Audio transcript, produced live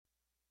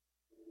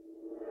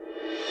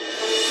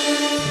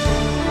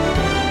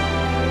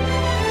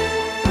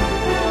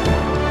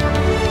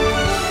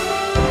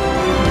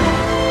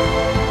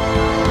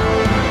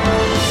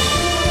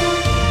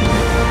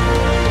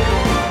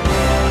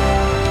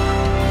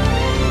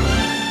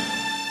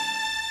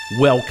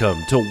Welcome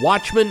to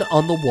Watchmen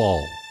on the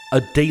Wall, a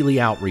daily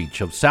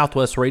outreach of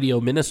Southwest Radio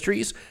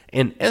Ministries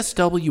and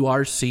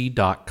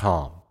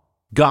SWRC.com.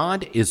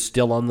 God is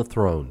still on the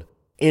throne,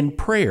 and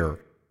prayer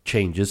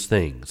changes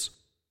things.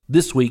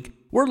 This week,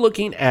 we're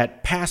looking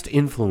at past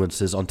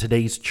influences on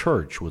today's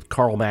church with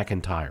Carl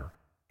McIntyre.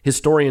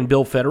 Historian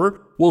Bill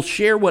Federer will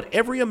share what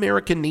every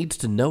American needs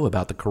to know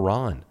about the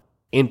Quran.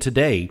 And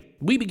today,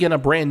 we begin a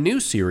brand new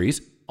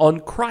series on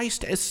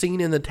Christ as seen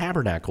in the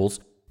Tabernacles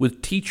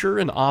with teacher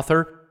and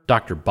author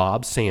Dr.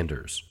 Bob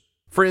Sanders.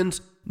 Friends,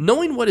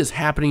 knowing what is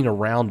happening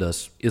around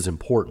us is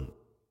important.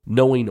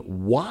 Knowing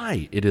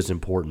why it is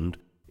important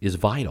is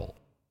vital.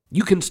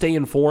 You can stay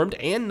informed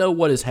and know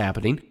what is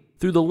happening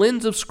through the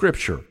lens of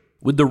Scripture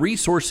with the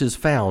resources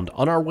found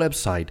on our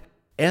website,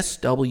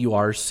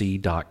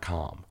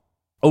 swrc.com.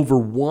 Over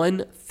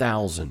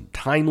 1,000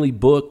 timely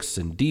books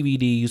and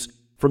DVDs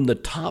from the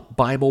top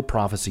Bible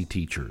prophecy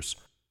teachers.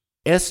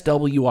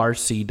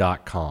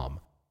 swrc.com.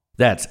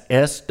 That's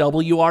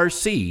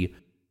swrc.com.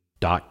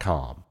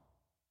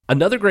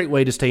 Another great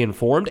way to stay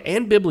informed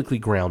and biblically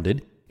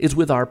grounded is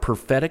with our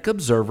Prophetic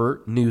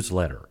Observer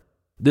newsletter.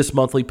 This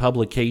monthly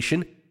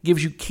publication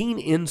gives you keen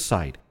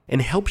insight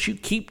and helps you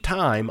keep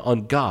time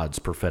on God's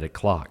prophetic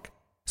clock.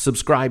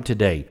 Subscribe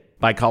today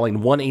by calling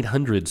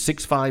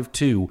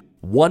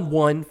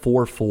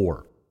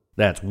 1-800-652-1144.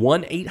 That's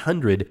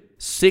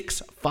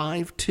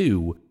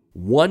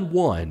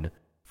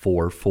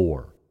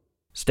 1-800-652-1144.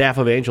 Staff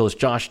Evangelist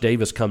Josh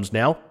Davis comes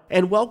now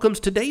and welcomes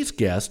today's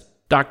guest,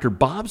 Dr.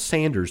 Bob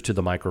Sanders, to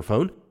the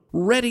microphone,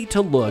 ready to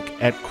look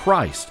at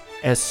Christ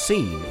as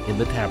seen in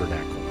the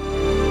Tabernacle.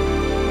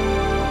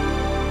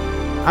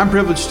 I'm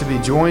privileged to be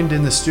joined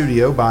in the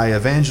studio by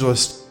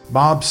Evangelist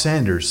Bob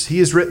Sanders. He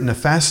has written a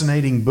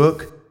fascinating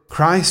book,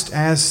 Christ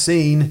as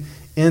Seen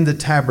in the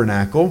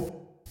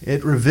Tabernacle.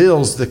 It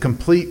reveals the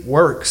complete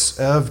works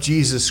of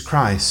Jesus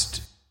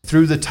Christ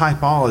through the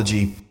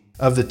typology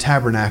of the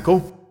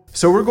tabernacle.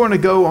 So we're going to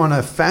go on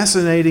a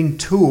fascinating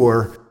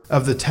tour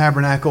of the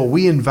tabernacle.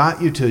 We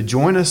invite you to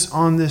join us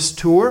on this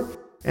tour.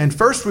 And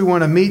first we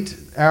want to meet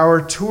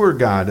our tour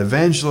guide,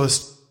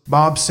 Evangelist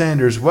Bob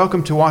Sanders.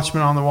 Welcome to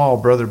Watchmen on the Wall,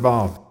 Brother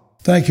Bob.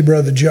 Thank you,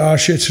 Brother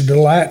Josh. It's a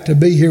delight to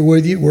be here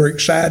with you. We're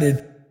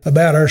excited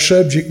about our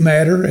subject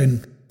matter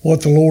and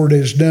what the Lord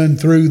has done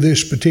through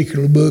this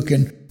particular book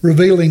and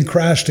revealing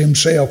Christ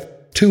Himself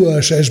to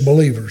us as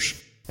believers.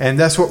 And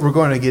that's what we're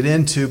going to get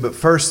into. But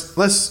first,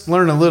 let's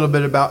learn a little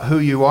bit about who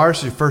you are.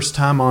 It's your first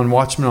time on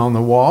Watchmen on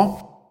the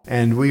Wall,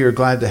 and we are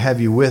glad to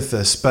have you with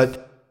us.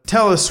 But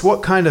tell us,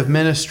 what kind of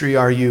ministry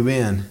are you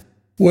in?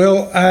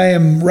 Well, I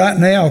am right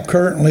now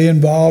currently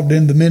involved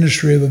in the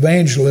ministry of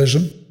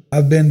evangelism.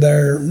 I've been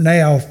there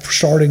now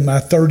starting my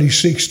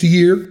 36th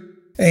year,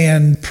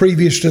 and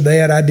previous to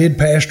that I did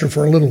pastor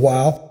for a little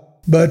while.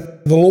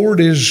 But the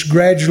Lord is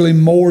gradually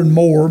more and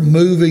more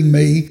moving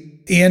me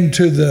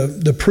into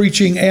the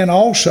preaching, and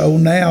also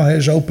now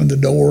has opened the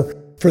door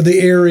for the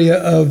area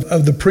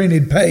of the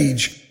printed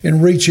page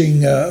and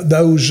reaching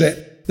those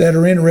that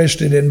are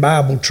interested in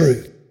Bible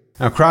truth.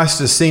 Now,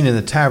 Christ as Seen in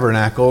the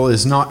Tabernacle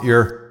is not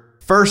your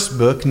first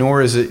book,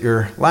 nor is it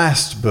your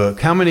last book.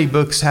 How many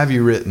books have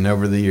you written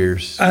over the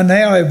years? I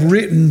now have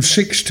written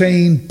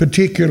 16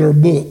 particular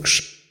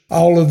books,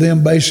 all of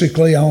them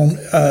basically on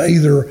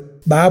either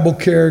Bible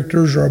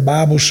characters or a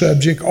Bible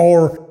subject,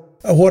 or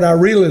what I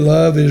really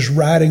love is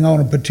writing on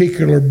a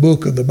particular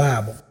book of the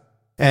Bible.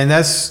 And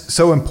that's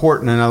so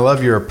important, and I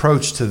love your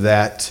approach to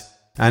that.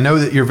 I know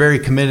that you're very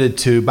committed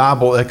to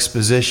Bible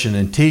exposition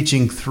and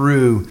teaching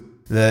through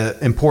the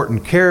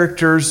important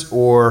characters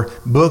or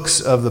books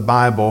of the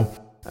Bible.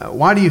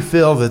 Why do you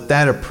feel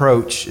that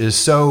approach is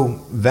so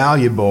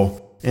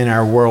valuable in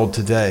our world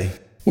today?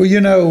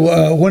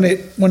 Well, when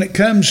it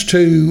comes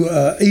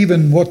to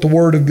even what the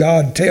Word of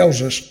God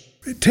tells us,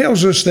 it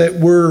tells us that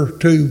we're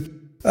to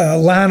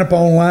line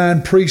upon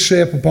line,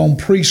 precept upon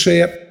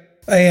precept,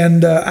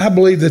 and I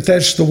believe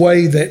that's the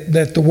way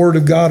that the Word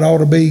of God ought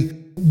to be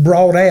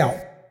brought out.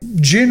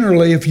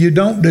 Generally, if you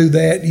don't do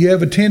that, you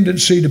have a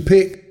tendency to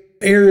pick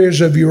areas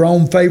of your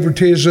own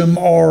favoritism,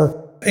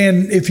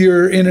 and if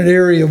you're in an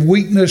area of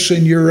weakness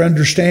in your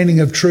understanding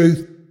of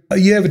truth,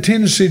 you have a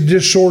tendency to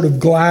just sort of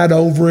glide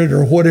over it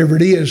or whatever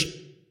it is.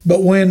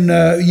 But when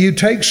you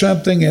take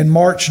something and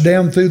march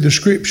down through the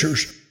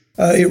Scriptures,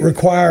 it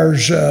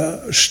requires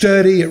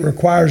study, it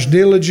requires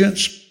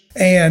diligence,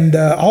 and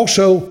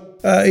also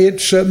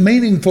it's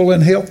meaningful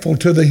and helpful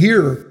to the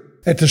hearer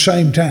at the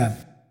same time.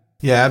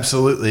 Yeah,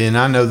 absolutely. And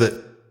I know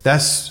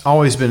that's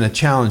always been a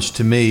challenge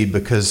to me,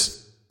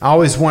 because I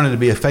always wanted to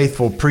be a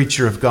faithful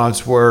preacher of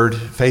God's Word,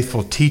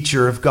 faithful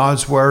teacher of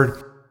God's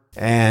Word,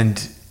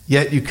 and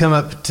yet you come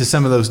up to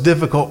some of those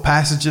difficult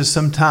passages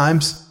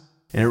sometimes,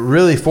 and it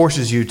really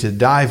forces you to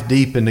dive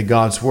deep into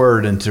God's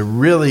Word and to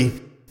really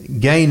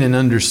gain an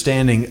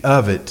understanding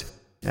of it.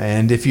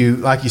 And if you,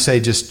 like you say,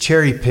 just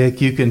cherry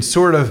pick, you can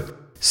sort of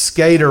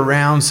skate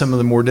around some of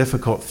the more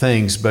difficult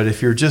things. But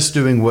if you're just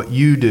doing what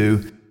you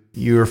do,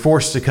 you are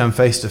forced to come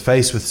face to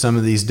face with some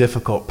of these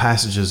difficult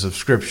passages of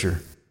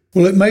Scripture.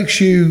 Well, it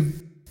makes you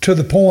to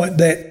the point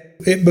that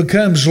it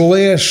becomes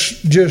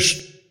less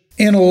just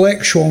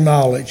intellectual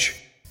knowledge,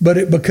 but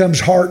it becomes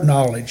heart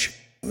knowledge.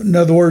 In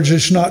other words,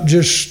 it's not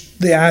just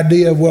the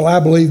idea of, well, I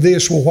believe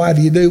this, well, why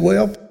do you do?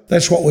 Well,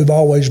 that's what we've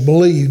always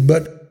believed.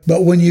 But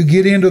when you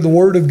get into the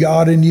Word of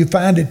God and you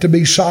find it to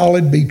be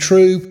solid, be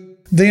true,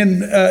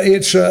 then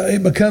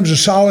it becomes a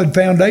solid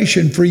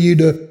foundation for you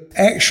to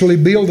actually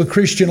build the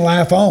Christian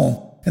life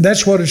on. And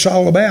that's what it's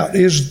all about,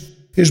 is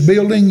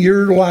building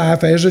your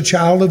life as a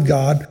child of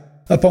God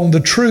upon the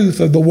truth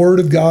of the Word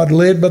of God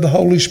led by the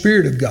Holy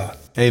Spirit of God.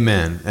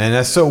 Amen. And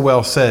that's so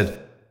well said.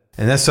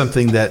 And that's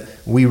something that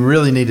we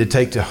really need to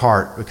take to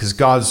heart, because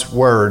God's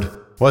Word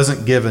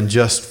wasn't given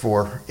just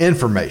for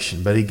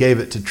information, but He gave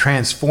it to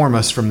transform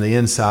us from the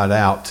inside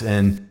out.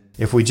 And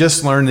if we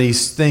just learn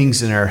these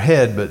things in our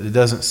head, but it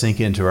doesn't sink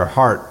into our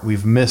heart,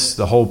 we've missed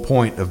the whole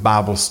point of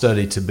Bible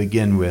study to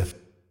begin with.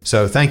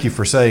 So thank you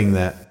for saying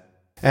that.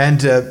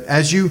 And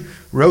as you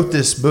wrote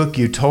this book,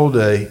 you told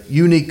a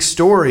unique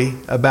story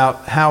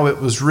about how it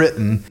was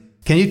written.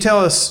 Can you tell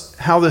us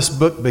how this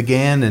book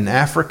began in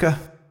Africa?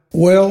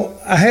 Well,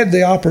 I had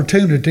the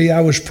opportunity.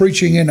 I was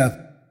preaching in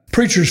a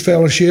preacher's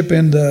fellowship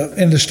in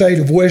the state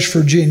of West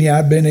Virginia.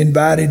 I'd been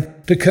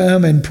invited to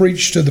come and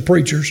preach to the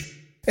preachers.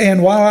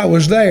 And while I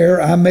was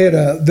there, I met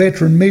a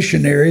veteran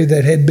missionary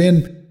that had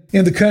been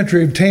in the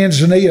country of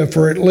Tanzania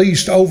for at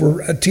least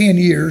over 10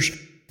 years.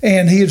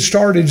 And he had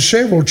started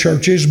several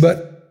churches,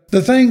 but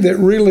the thing that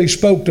really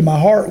spoke to my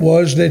heart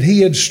was that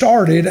he had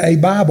started a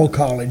Bible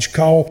college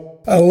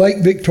called Lake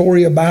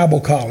Victoria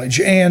Bible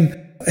College. And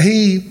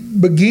he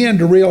began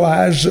to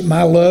realize that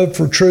my love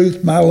for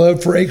truth, my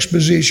love for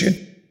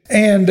exposition,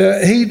 and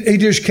he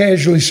just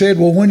casually said,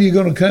 well, when are you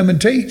going to come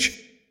and teach?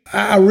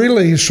 I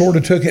really sort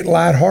of took it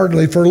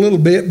lightheartedly for a little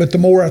bit, but the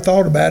more I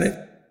thought about it,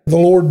 the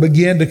Lord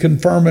began to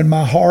confirm in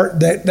my heart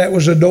that that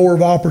was a door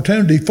of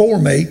opportunity for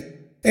me.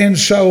 And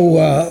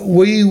so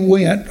we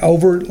went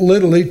over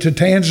literally to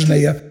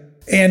Tanzania,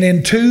 and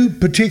in two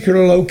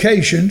particular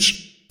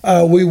locations,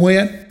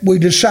 we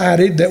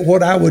decided that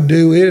what I would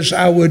do is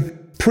I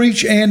would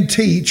preach and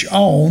teach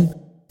on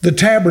the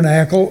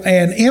tabernacle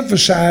and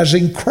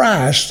emphasizing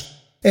Christ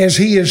as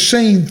He is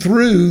seen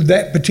through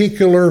that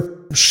particular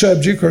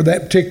subject or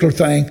that particular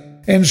thing.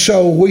 And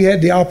so we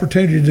had the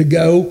opportunity to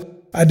go.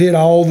 I did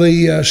all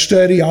the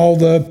study, all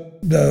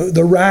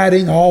the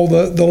writing, all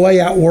the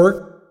layout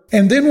work.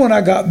 And then when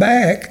I got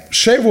back,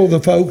 several of the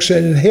folks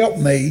that had helped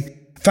me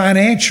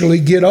financially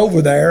get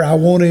over there, I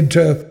wanted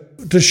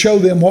to show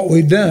them what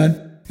we'd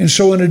done. And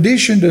so in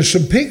addition to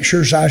some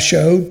pictures I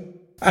showed,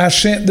 I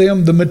sent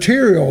them the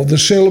material, the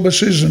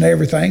syllabuses and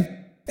everything.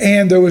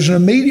 And there was an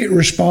immediate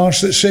response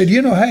that said,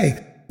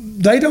 hey,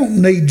 they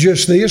don't need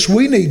just this,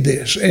 we need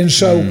this. And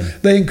so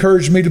they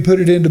encouraged me to put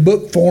it into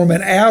book form.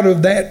 And out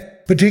of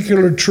that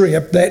particular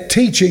trip, that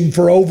teaching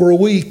for over a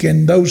week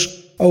and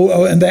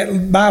and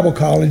that Bible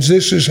college,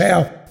 this is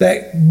how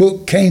that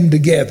book came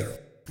together.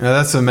 Now,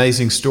 that's an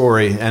amazing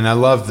story, and I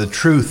love the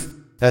truth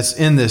that's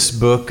in this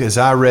book. As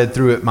I read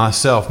through it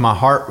myself, my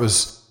heart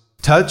was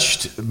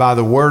touched by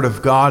the Word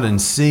of God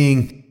and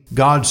seeing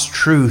God's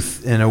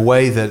truth in a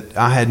way that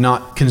I had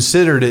not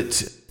considered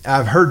it.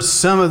 I've heard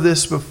some of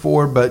this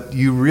before, but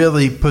you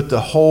really put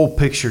the whole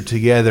picture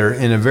together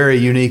in a very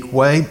unique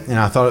way, and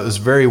I thought it was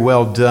very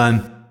well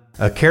done.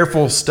 A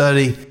careful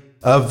study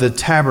of the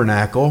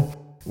tabernacle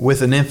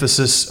with an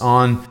emphasis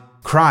on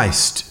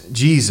Christ,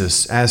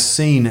 Jesus, as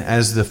seen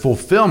as the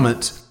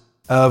fulfillment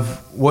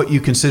of what you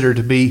consider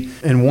to be,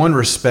 in one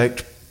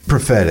respect,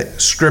 prophetic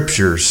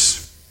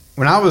scriptures.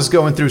 When I was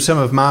going through some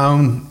of my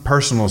own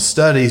personal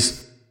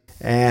studies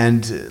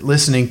and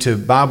listening to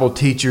Bible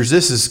teachers,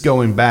 this is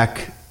going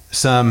back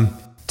some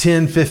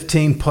 10,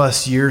 15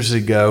 plus years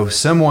ago,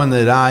 someone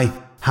that I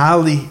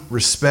highly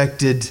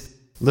respected,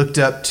 looked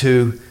up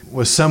to,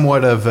 was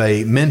somewhat of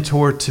a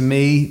mentor to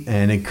me,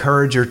 an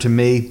encourager to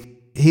me.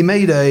 He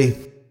made a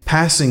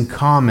passing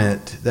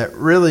comment that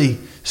really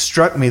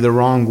struck me the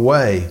wrong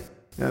way,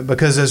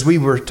 because as we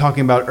were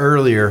talking about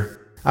earlier,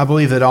 I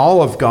believe that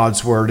all of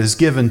God's Word is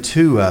given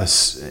to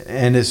us,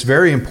 and it's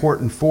very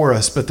important for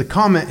us. But the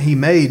comment he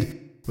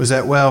made was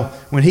that, well,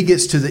 when he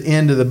gets to the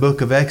end of the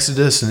book of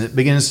Exodus and it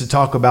begins to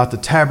talk about the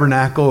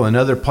tabernacle and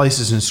other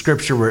places in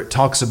Scripture where it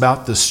talks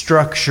about the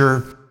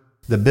structure,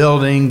 the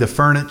building, the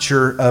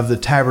furniture of the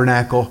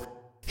tabernacle,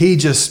 he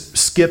just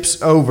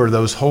skips over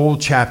those whole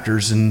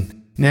chapters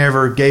and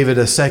never gave it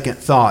a second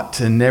thought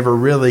and never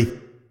really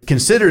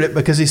considered it,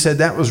 because he said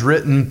that was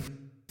written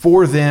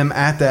for them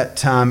at that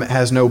time. It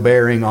has no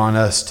bearing on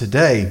us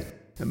today.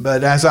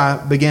 But as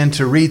I began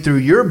to read through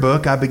your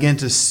book, I began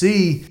to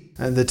see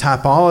the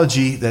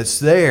typology that's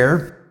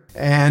there,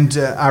 and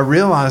I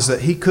realized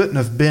that he couldn't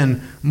have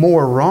been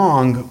more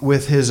wrong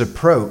with his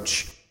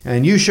approach.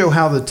 And you show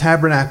how the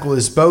tabernacle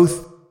is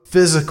both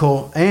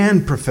physical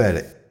and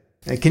prophetic.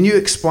 And can you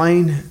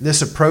explain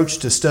this approach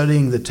to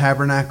studying the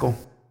tabernacle?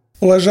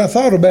 Well, as I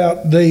thought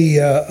about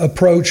the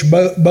approach,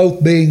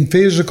 both being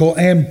physical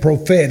and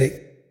prophetic,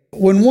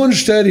 when one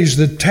studies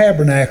the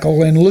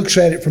tabernacle and looks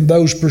at it from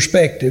those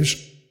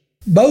perspectives,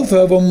 both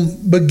of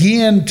them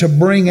begin to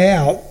bring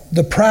out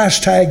the price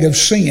tag of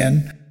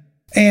sin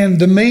and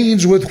the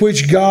means with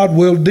which God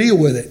will deal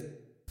with it.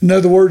 In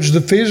other words,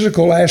 the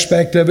physical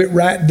aspect of it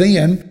right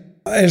then,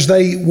 as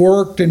they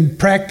worked and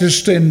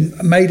practiced and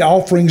made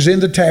offerings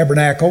in the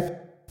tabernacle,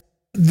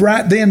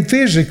 right then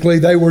physically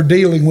they were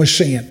dealing with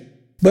sin.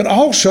 But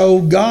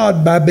also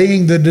God, by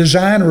being the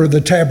designer of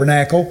the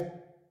tabernacle,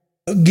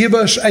 give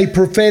us a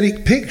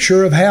prophetic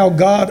picture of how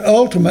God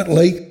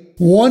ultimately,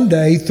 one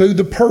day, through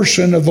the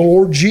person of the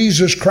Lord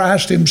Jesus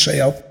Christ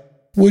himself,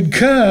 would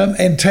come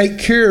and take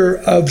care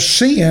of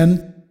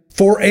sin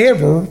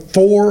forever,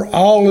 for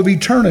all of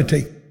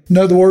eternity. In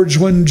other words,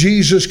 when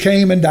Jesus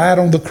came and died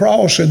on the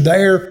cross, and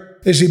there,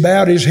 as he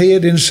bowed his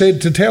head and said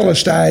to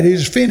Telestai, "It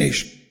is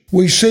finished,"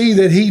 we see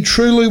that he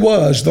truly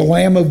was the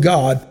Lamb of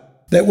God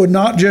that would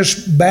not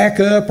just back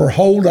up or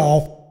hold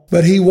off,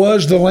 but he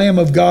was the Lamb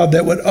of God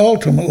that would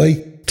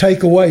ultimately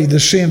take away the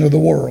sin of the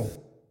world.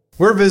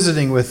 We're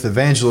visiting with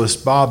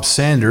evangelist Bob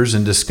Sanders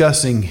and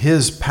discussing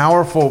his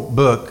powerful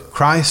book,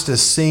 Christ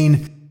as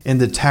Seen in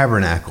the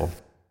Tabernacle.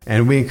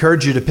 And we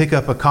encourage you to pick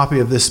up a copy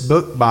of this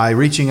book by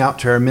reaching out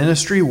to our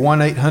ministry,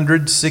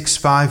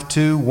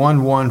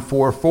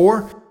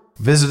 1-800-652-1144.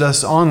 Visit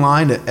us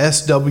online at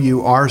swrc.com.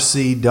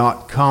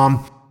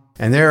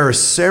 And there are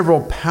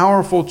several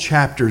powerful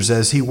chapters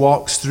as he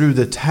walks through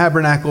the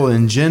tabernacle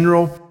in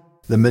general,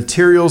 the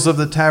materials of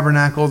the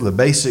tabernacle, the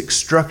basic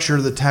structure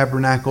of the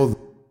tabernacle,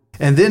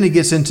 and then he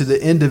gets into the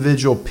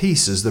individual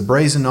pieces, the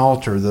brazen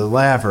altar, the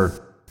laver,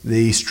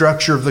 the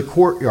structure of the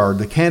courtyard,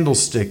 the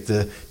candlestick,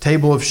 the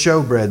table of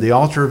showbread, the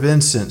altar of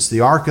incense,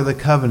 the Ark of the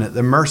Covenant,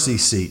 the mercy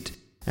seat,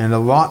 and a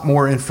lot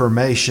more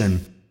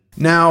information.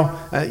 Now,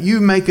 you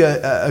make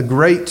a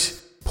great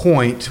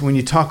point when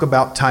you talk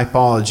about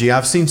typology.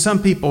 I've seen some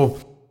people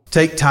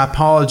take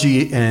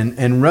typology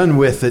and run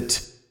with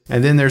it,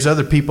 and then there's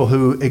other people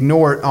who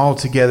ignore it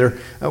altogether.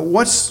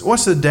 What's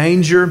the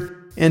danger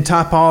in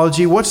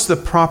typology? What's the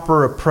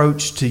proper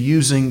approach to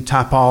using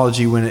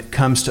typology when it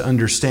comes to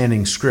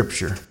understanding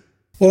Scripture?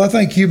 Well, I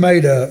think you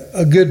made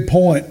a good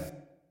point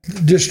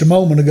just a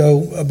moment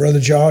ago,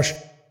 Brother Josh,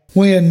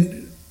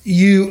 when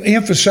you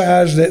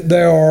emphasize that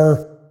there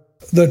are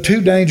the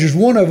two dangers.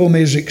 One of them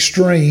is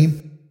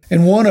extreme,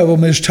 and one of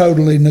them is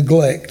totally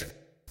neglect.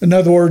 In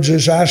other words,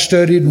 as I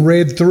studied and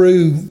read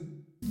through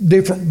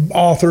different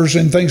authors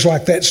and things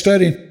like that,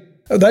 studying,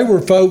 they were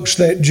folks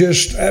that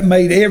just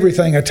made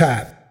everything a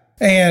type.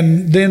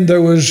 And then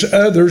there was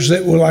others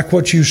that were like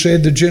what you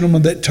said, the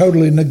gentleman that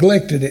totally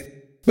neglected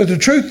it. But the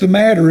truth of the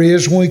matter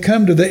is, when we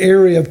come to the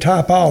area of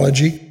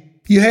typology,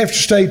 you have to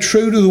stay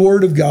true to the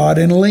Word of God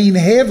and lean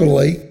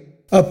heavily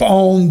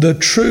upon the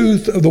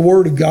truth of the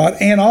Word of God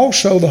and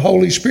also the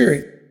Holy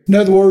Spirit. In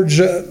other words,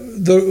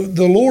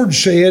 the Lord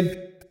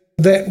said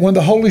that when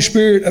the Holy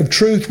Spirit of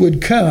truth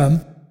would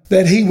come,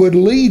 that he would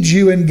lead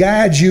you and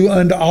guide you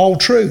unto all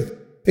truth.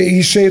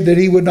 He said that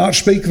he would not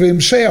speak of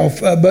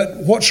himself, but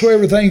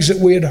whatsoever things that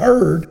we had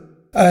heard,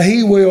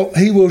 he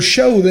will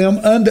show them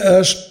unto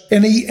us.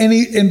 And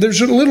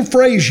there's a little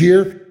phrase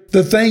here,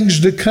 the things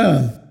to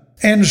come.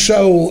 And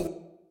so,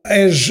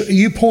 as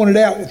you pointed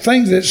out, the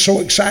thing that's so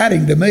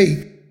exciting to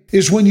me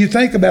is when you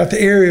think about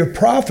the area of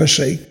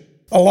prophecy.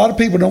 A lot of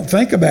people don't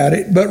think about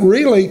it, but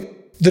really,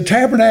 the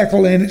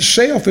tabernacle in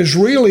itself is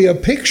really a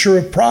picture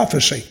of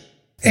prophecy.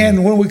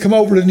 And when we come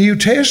over to the New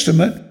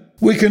Testament,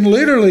 we can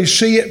literally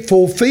see it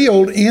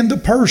fulfilled in the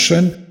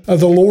person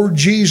of the Lord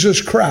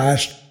Jesus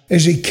Christ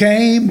as he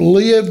came,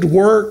 lived,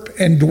 worked,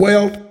 and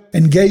dwelt,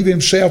 and gave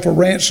himself a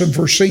ransom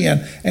for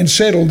sin and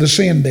settled the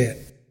sin debt.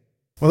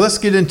 Well, let's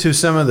get into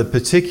some of the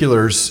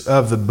particulars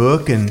of the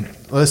book, and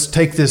let's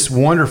take this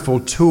wonderful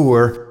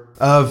tour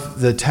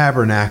of the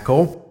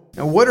tabernacle.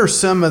 Now, what are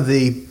some of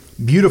the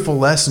beautiful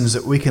lessons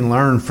that we can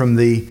learn from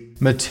the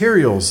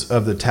materials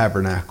of the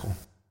tabernacle?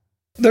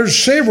 There's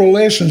several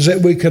lessons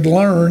that we could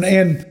learn,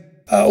 and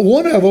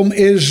one of them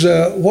is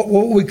what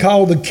we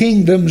call the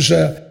kingdoms,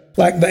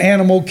 like the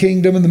animal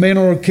kingdom and the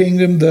mineral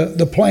kingdom,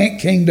 the plant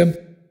kingdom.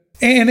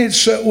 And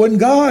it's when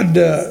God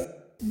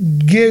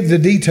gave the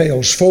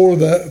details for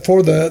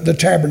the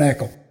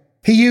tabernacle,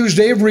 he used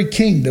every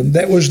kingdom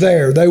that was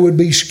there. They would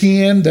be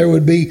skin, there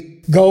would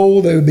be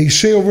gold, there would be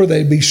silver,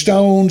 there'd be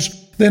stones,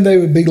 then they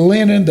would be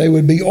linen, they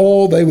would be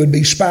oil, they would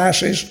be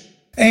spices.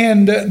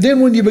 And then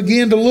when you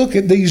begin to look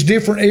at these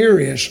different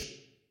areas,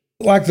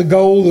 like the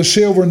gold, the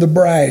silver, and the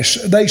brass,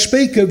 they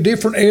speak of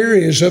different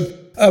areas of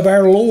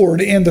our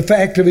Lord and the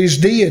fact of his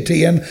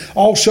deity, and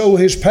also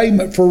his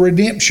payment for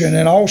redemption,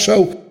 and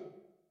also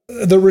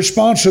the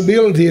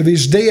responsibility of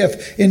his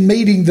death in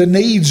meeting the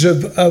needs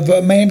of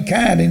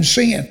mankind in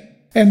sin.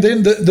 And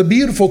then the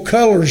beautiful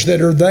colors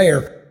that are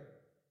there.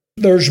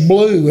 There's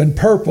blue and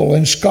purple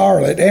and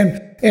scarlet.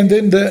 And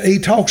then he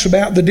talks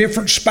about the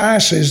different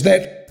spices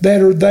that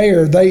are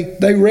there.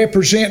 They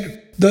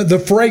represent the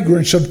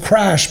fragrance of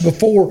Christ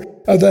before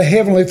the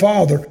Heavenly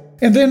Father.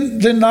 And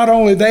then not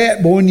only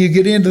that, but when you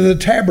get into the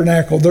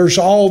tabernacle, there's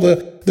all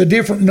the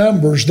different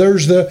numbers.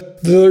 There's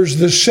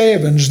the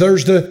sevens,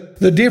 there's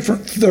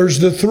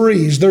the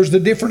threes, there's the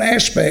different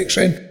aspects.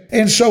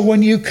 And so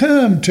when you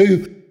come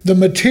to the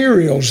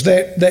materials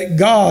that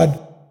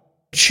God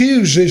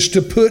chooses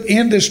to put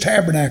in this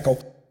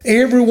tabernacle,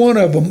 every one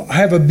of them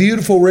have a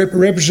beautiful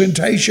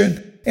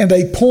representation, and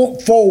they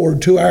point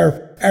forward to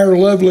our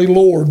lovely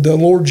Lord, the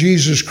Lord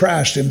Jesus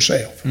Christ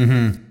himself.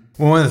 Mm-hmm.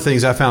 Well, one of the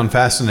things I found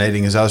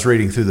fascinating as I was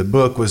reading through the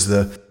book was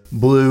the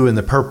blue and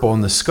the purple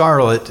and the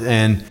scarlet.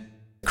 And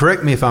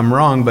correct me if I'm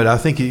wrong, but I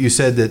think you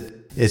said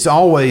that it's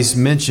always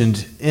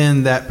mentioned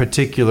in that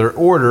particular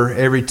order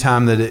every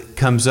time that it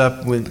comes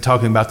up when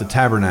talking about the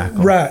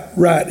tabernacle.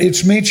 Right.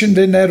 It's mentioned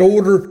in that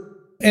order.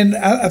 And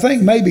I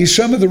think maybe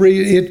some of the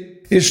reason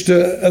is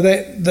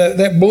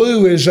that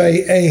blue is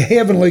a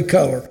heavenly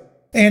color.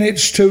 And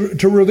it's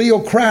to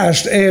reveal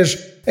Christ as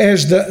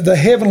the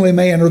heavenly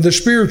man or the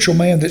spiritual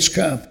man that's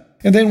come.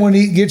 And then when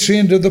he gets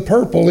into the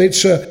purple,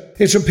 it's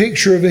a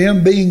picture of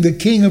him being the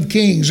King of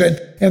Kings and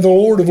the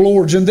Lord of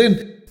Lords. And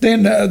then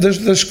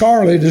the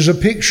scarlet is a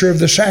picture of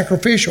the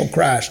sacrificial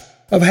Christ,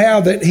 of how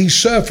that he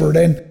suffered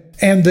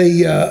and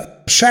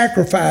the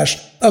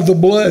sacrifice of the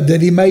blood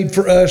that he made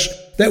for us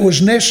that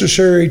was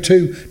necessary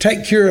to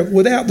take care of.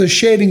 Without the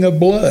shedding of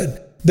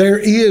blood, there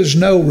is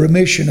no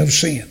remission of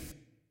sin.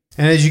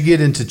 And as you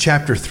get into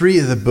chapter 3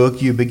 of the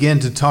book, you begin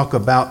to talk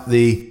about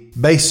the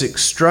basic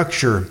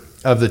structure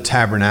of the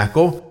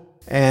tabernacle.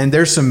 And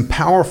there's some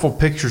powerful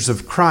pictures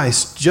of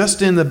Christ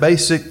just in the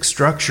basic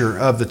structure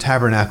of the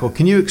tabernacle.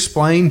 Can you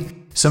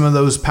explain some of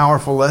those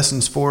powerful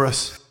lessons for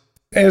us?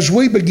 As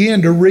we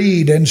begin to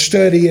read and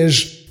study,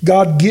 as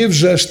God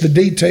gives us the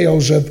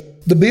details of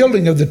the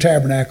building of the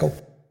tabernacle,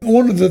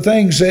 one of the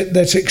things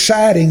that's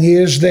exciting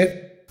is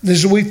that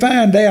we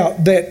find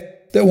out that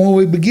when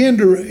we begin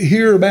to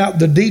hear about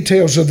the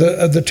details of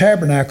the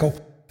tabernacle,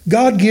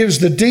 God gives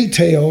the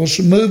details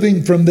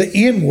moving from the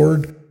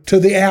inward to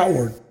the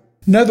outward.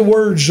 In other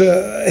words,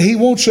 he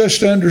wants us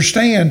to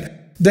understand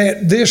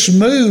that this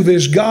move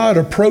is God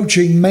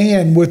approaching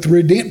man with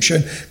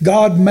redemption,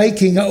 God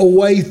making a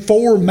way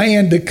for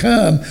man to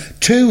come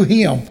to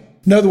him.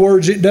 In other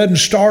words, it doesn't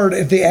start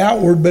at the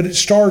outward, but it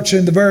starts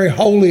in the very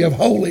holy of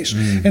holies,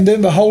 and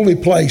then the holy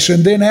place,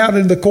 and then out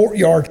in the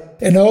courtyard,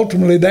 and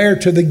ultimately there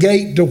to the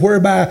gate to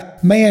whereby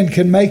man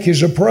can make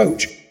his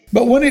approach.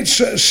 But when it's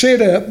set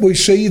up, we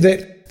see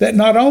that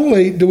not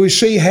only do we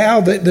see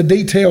how that the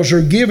details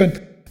are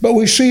given, but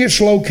we see its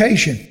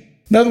location.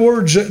 In other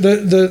words,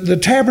 the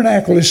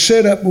tabernacle is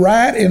set up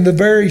right in the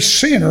very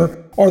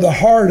center or the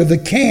heart of the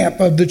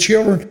camp of the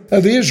children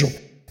of Israel.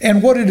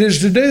 And what it is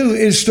to do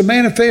is to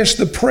manifest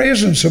the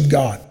presence of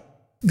God.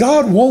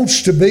 God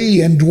wants to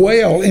be and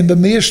dwell in the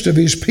midst of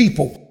his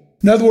people.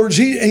 In other words,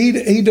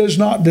 he does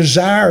not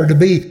desire to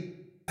be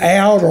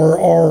out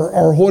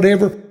or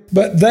whatever,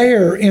 but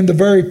there in the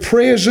very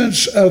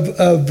presence of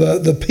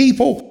the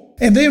people.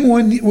 And then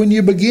when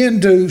you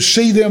begin to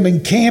see them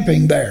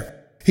encamping there,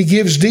 he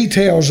gives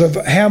details of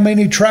how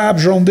many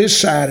tribes are on this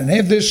side and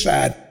have this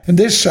side and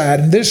this side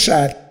and this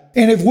side.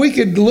 And if we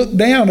could look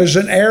down as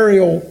an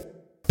aerial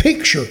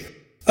picture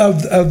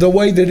of the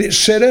way that it's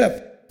set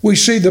up, we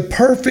see the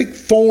perfect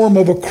form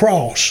of a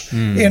cross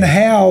in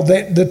how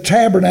that the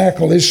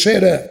tabernacle is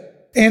set up.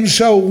 And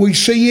so we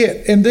see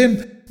it. And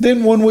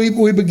then when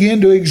we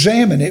begin to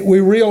examine it, we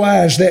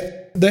realize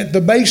that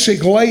the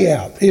basic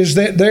layout is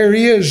that there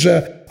is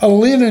a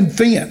linen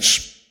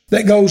fence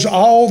that goes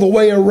all the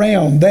way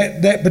around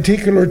that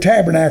particular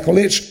tabernacle.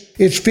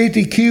 It's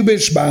 50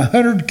 cubits by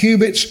 100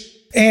 cubits,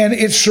 and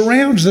it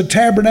surrounds the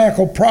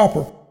tabernacle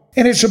proper.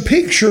 And it's a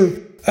picture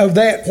of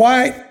that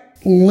white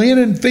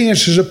linen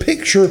fence is a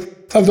picture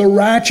of the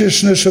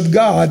righteousness of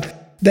God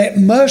that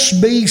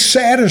must be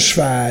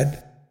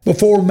satisfied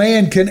before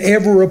man can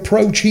ever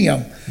approach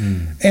him.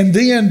 And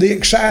then the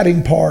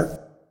exciting part,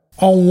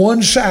 on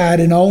one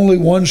side and only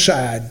one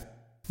side,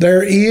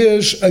 there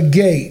is a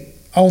gate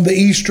on the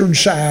eastern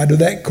side of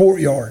that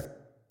courtyard.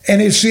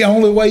 And it's the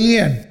only way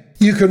in.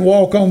 You can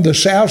walk on the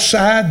south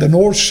side, the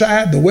north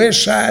side, the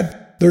west side.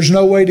 There's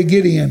no way to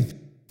get in.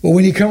 But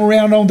when you come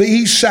around on the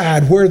east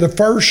side, where the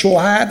first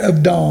light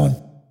of dawn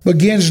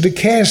begins to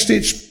cast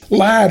its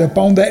light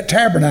upon that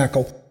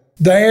tabernacle,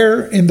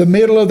 there in the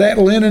middle of that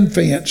linen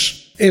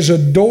fence is a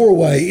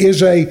doorway,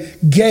 is a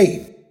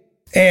gate.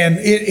 And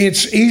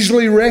it's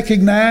easily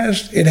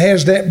recognized. It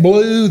has that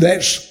blue,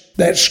 that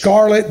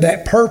scarlet,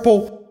 that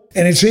purple,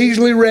 and it's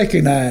easily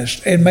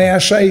recognized. And may I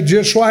say,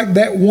 just like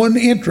that one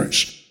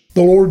entrance,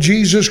 the Lord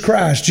Jesus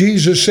Christ,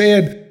 Jesus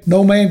said,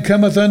 "No man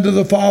cometh unto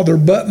the Father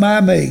but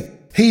by me."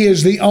 He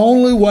is the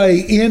only way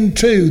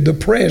into the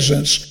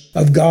presence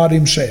of God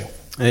himself.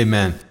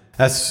 Amen.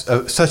 That's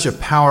such a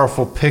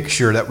powerful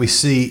picture that we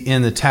see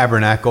in the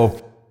tabernacle.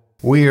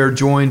 We are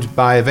joined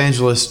by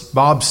evangelist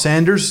Bob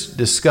Sanders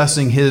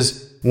discussing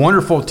his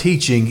wonderful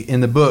teaching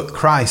in the book,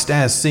 Christ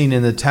as Seen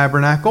in the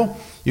Tabernacle.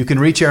 You can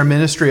reach our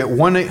ministry at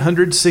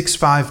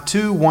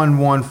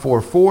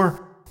 1-800-652-1144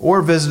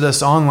 or visit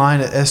us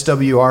online at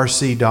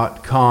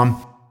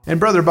swrc.com. And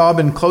Brother Bob,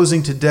 in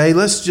closing today,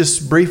 let's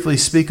just briefly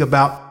speak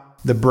about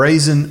the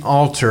brazen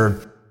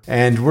altar.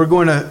 And we're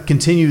going to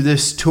continue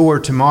this tour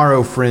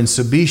tomorrow, friends,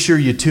 so be sure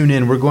you tune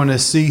in. We're going to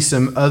see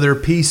some other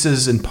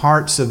pieces and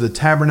parts of the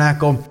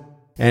tabernacle.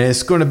 and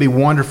it's going to be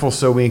wonderful,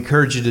 so we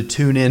encourage you to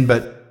tune in.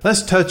 But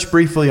let's touch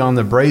briefly on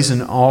the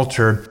brazen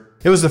altar.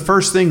 It was the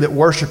first thing that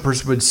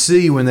worshipers would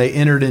see when they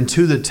entered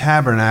into the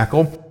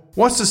tabernacle.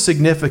 What's the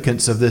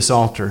significance of this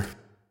altar?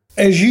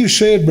 As you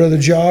said, Brother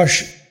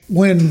Josh,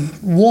 when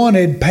one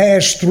had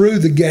passed through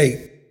the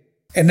gate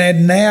and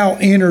had now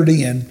entered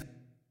in,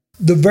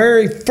 the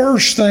very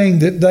first thing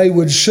that they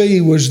would see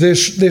was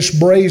this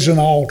brazen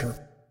altar.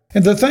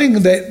 And the thing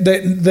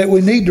that we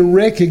need to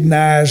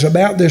recognize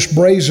about this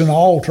brazen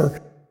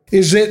altar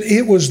is that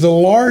it was the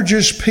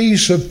largest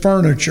piece of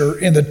furniture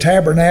in the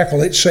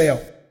tabernacle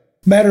itself.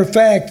 Matter of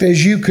fact,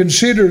 as you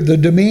consider the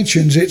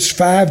dimensions, it's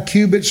 5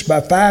 cubits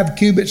by 5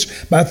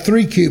 cubits by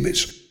 3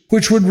 cubits,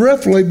 which would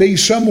roughly be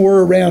somewhere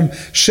around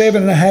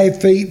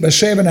 7.5 feet by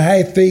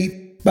 7.5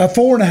 feet by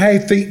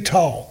 4.5 feet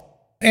tall.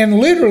 And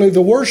literally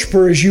the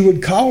worshiper, as you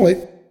would call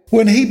it,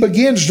 when he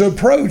begins to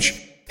approach,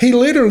 he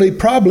literally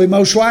probably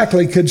most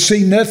likely could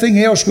see nothing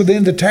else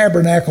within the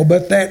tabernacle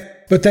but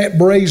that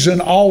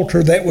brazen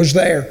altar that was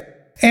there.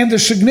 And the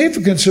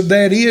significance of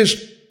that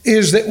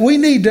is that we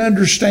need to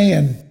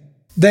understand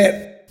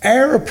that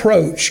our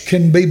approach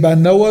can be by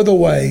no other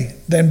way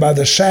than by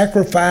the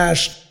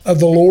sacrifice of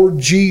the Lord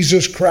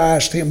Jesus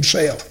Christ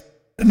himself.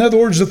 In other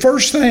words, the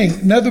first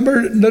thing, no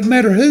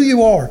matter who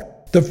you are,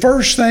 the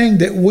first thing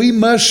that we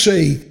must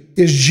see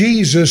is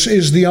Jesus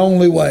is the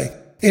only way.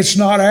 It's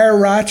not our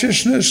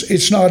righteousness.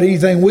 It's not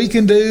anything we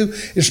can do.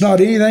 It's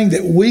not anything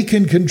that we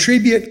can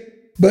contribute.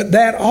 But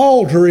that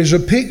altar is a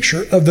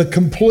picture of the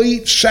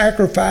complete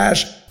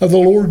sacrifice of the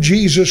Lord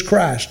Jesus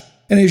Christ.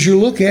 And as you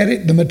look at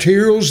it, the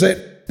materials that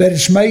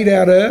it's made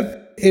out of,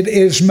 it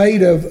is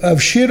made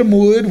of shittim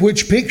wood,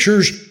 which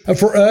pictures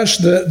for us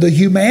the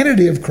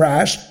humanity of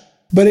Christ,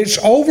 but it's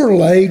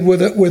overlaid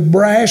with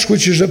brass,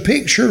 which is a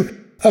picture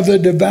of the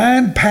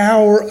divine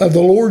power of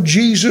the Lord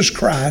Jesus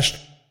Christ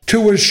to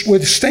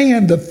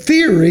withstand the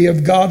fury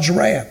of God's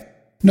wrath.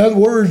 In other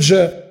words,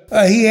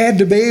 he had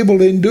to be able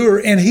to endure,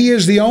 and he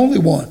is the only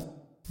one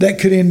that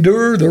could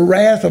endure the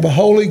wrath of a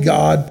holy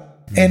God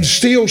and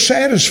still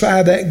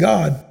satisfy that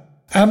God.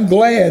 I'm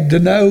glad to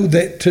know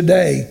that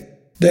today,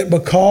 that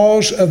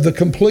because of the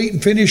complete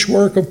and finished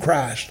work of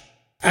Christ,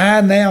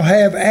 I now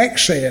have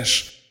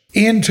access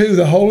into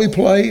the holy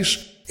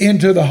place,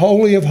 into the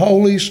Holy of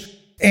Holies,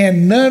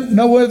 and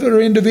no other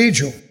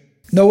individual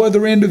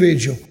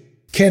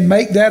can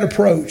make that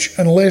approach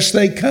unless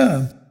they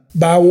come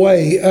by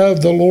way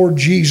of the Lord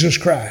Jesus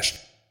Christ.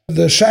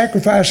 The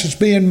sacrifice that's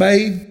being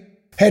made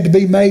had to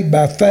be made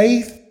by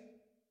faith.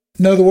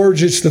 In other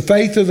words, it's the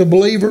faith of the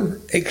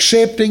believer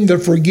accepting the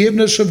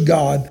forgiveness of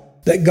God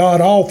that God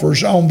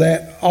offers on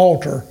that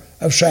altar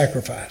of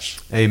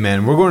sacrifice.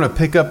 Amen. We're going to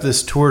pick up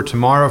this tour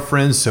tomorrow,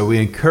 friends, so we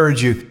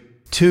encourage you,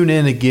 tune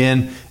in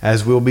again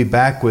as we'll be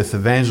back with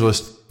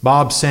evangelist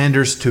Bob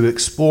Sanders to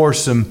explore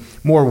some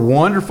more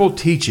wonderful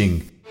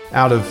teaching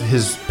out of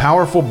his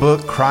powerful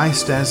book,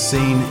 Christ as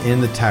Seen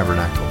in the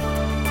Tabernacle.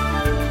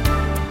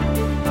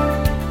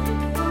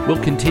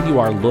 We'll continue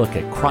our look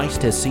at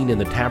Christ as Seen in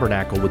the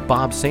Tabernacle with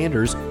Bob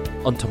Sanders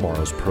on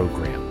tomorrow's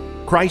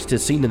program. Christ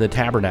as Seen in the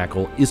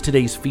Tabernacle is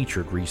today's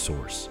featured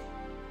resource.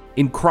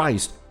 In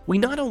Christ, we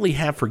not only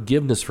have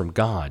forgiveness from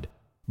God,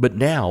 but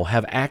now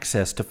have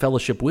access to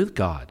fellowship with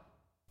God,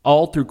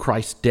 all through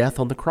Christ's death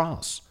on the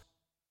cross.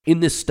 In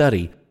this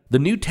study, the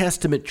New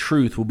Testament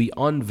truth will be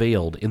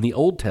unveiled in the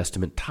Old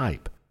Testament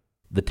type,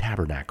 the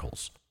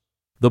tabernacles.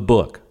 The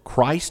book,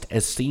 Christ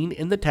as Seen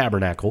in the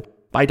Tabernacle,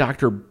 by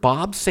Dr.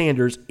 Bob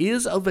Sanders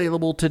is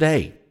available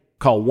today.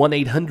 Call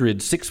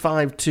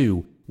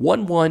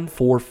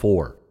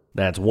 1-800-652-1144.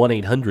 That's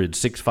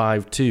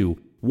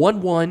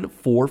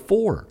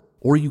 1-800-652-1144.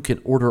 Or you can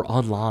order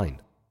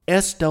online,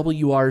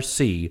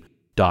 swrc.com.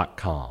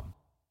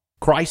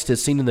 Christ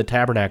as Seen in the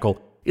Tabernacle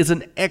is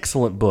an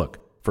excellent book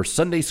for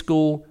Sunday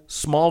school,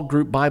 small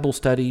group Bible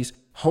studies,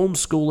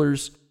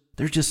 homeschoolers.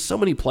 There's just so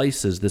many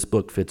places this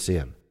book fits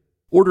in.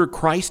 Order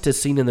Christ as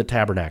Seen in the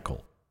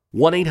Tabernacle.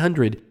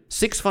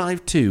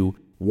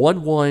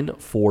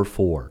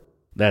 1-800-652-1144.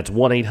 That's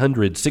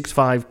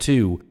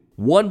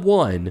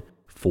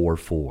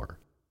 1-800-652-1144.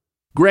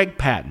 Greg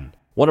Patton,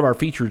 one of our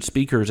featured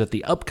speakers at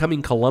the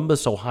upcoming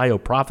Columbus, Ohio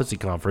Prophecy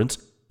Conference,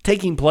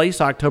 taking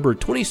place October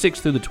 26th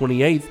through the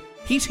 28th,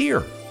 he's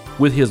here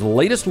with his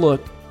latest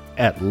look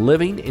at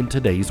living in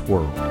today's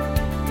world.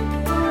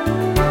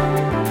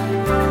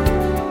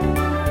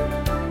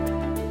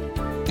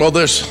 Well,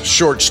 this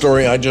short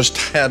story I just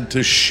had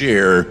to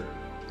share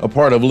a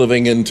part of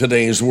living in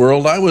today's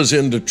world. I was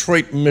in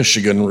Detroit,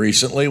 Michigan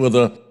recently with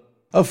a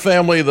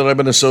family that I've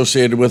been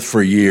associated with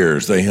for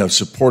years. They have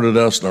supported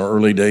us in our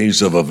early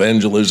days of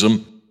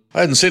evangelism.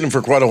 I hadn't seen them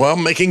for quite a while,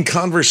 making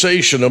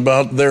conversation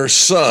about their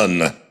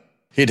son.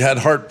 He'd had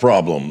heart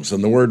problems,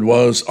 and the word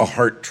was a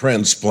heart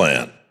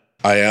transplant.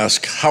 I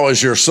asked, "How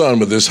is your son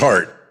with his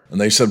heart?"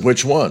 And they said,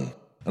 "Which one?"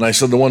 And I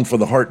said, "The one for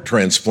the heart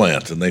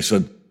transplant." And they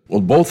said,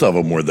 "Well, both of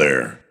them were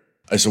there."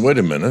 I said, "Wait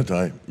a minute,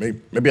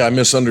 maybe I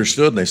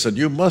misunderstood." And they said,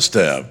 "You must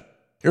have.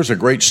 Here's a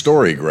great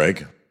story,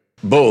 Greg.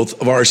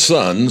 Both of our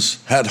sons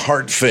had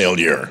heart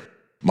failure.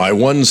 My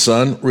one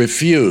son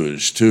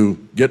refused to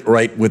get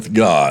right with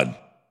God.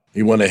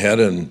 He went ahead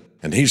and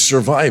he's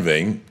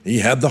surviving. He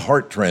had the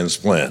heart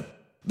transplant.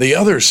 The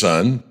other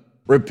son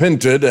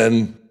repented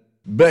and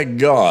begged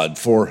God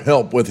for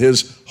help with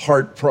his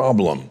heart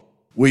problem.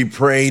 We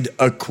prayed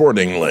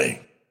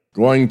accordingly.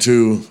 Going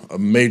to a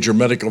major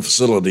medical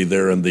facility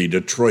there in the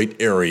Detroit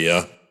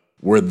area,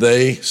 were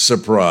they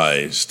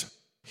surprised?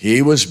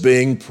 He was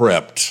being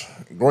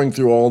prepped, going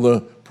through all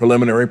the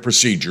preliminary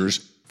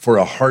procedures for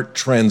a heart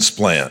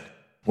transplant.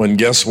 When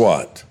guess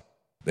what?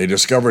 They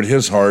discovered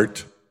his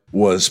heart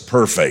was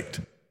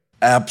perfect.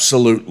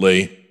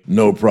 Absolutely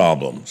no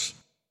problems.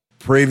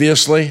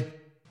 Previously,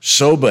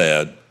 so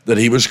bad that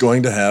he was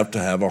going to have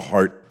a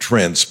heart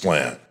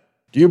transplant.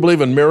 Do you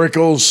believe in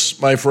miracles,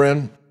 my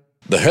friend?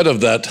 The head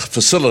of that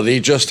facility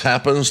just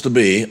happens to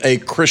be a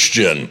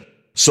Christian.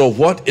 So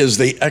what is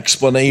the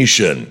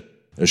explanation?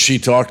 As she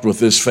talked with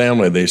this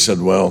family, they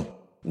said, well,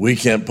 we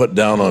can't put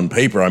down on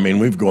paper. I mean,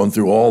 we've gone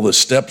through all the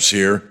steps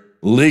here.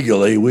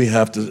 Legally, we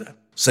have to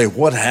say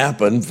what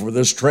happened for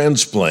this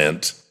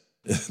transplant.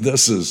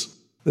 This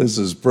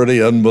is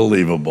pretty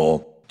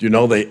unbelievable. Do you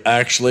know they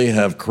actually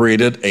have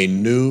created a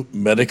new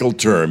medical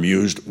term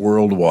used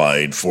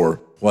worldwide for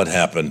what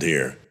happened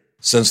here?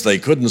 Since they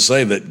couldn't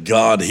say that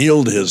God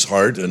healed his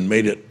heart and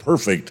made it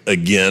perfect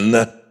again,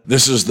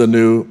 this is the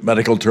new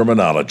medical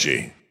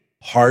terminology: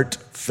 heart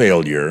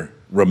failure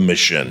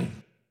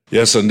remission.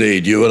 Yes,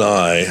 indeed, you and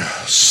I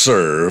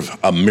serve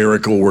a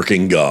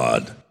miracle-working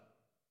God.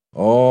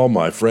 Oh,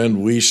 my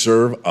friend, we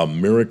serve a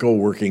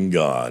miracle-working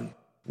God.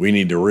 We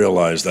need to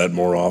realize that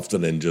more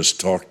often and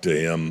just talk to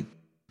him.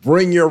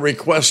 Bring your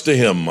request to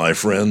him, my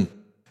friend,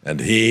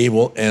 and he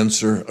will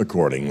answer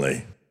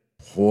accordingly.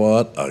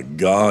 What a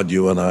God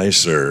you and I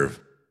serve.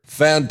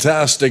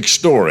 Fantastic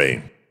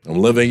story of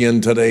living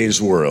in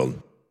today's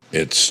world.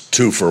 It's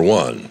 2 for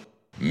 1.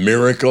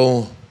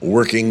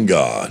 Miracle-working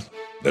God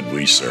that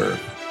we serve.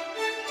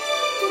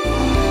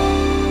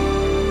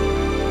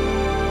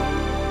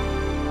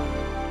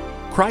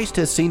 Christ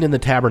as Seen in the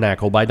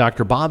Tabernacle by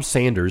Dr. Bob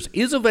Sanders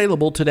is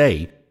available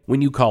today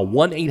when you call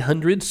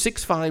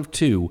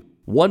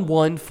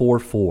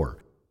 1-800-652-1144.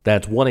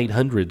 That's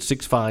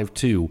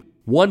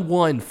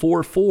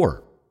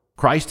 1-800-652-1144.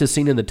 Christ as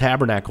Seen in the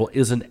Tabernacle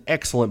is an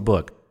excellent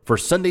book for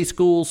Sunday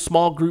school,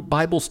 small group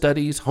Bible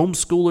studies,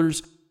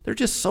 homeschoolers. There are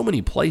just so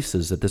many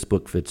places that this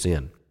book fits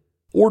in.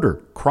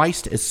 Order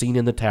Christ as Seen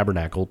in the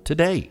Tabernacle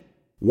today.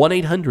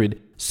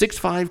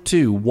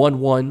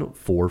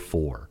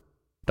 1-800-652-1144.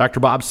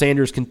 Dr. Bob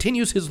Sanders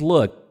continues his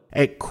look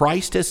at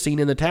Christ as Seen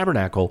in the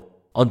Tabernacle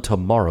on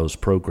tomorrow's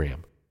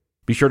program.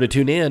 Be sure to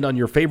tune in on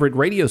your favorite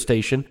radio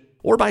station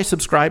or by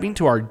subscribing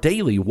to our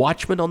daily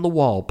Watchman on the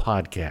Wall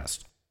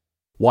podcast.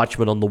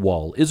 Watchman on the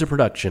Wall is a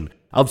production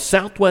of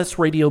Southwest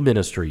Radio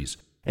Ministries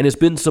and has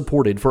been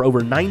supported for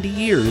over 90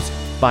 years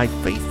by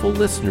faithful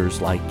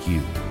listeners like you.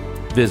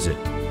 Visit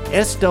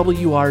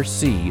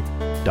swrc.com.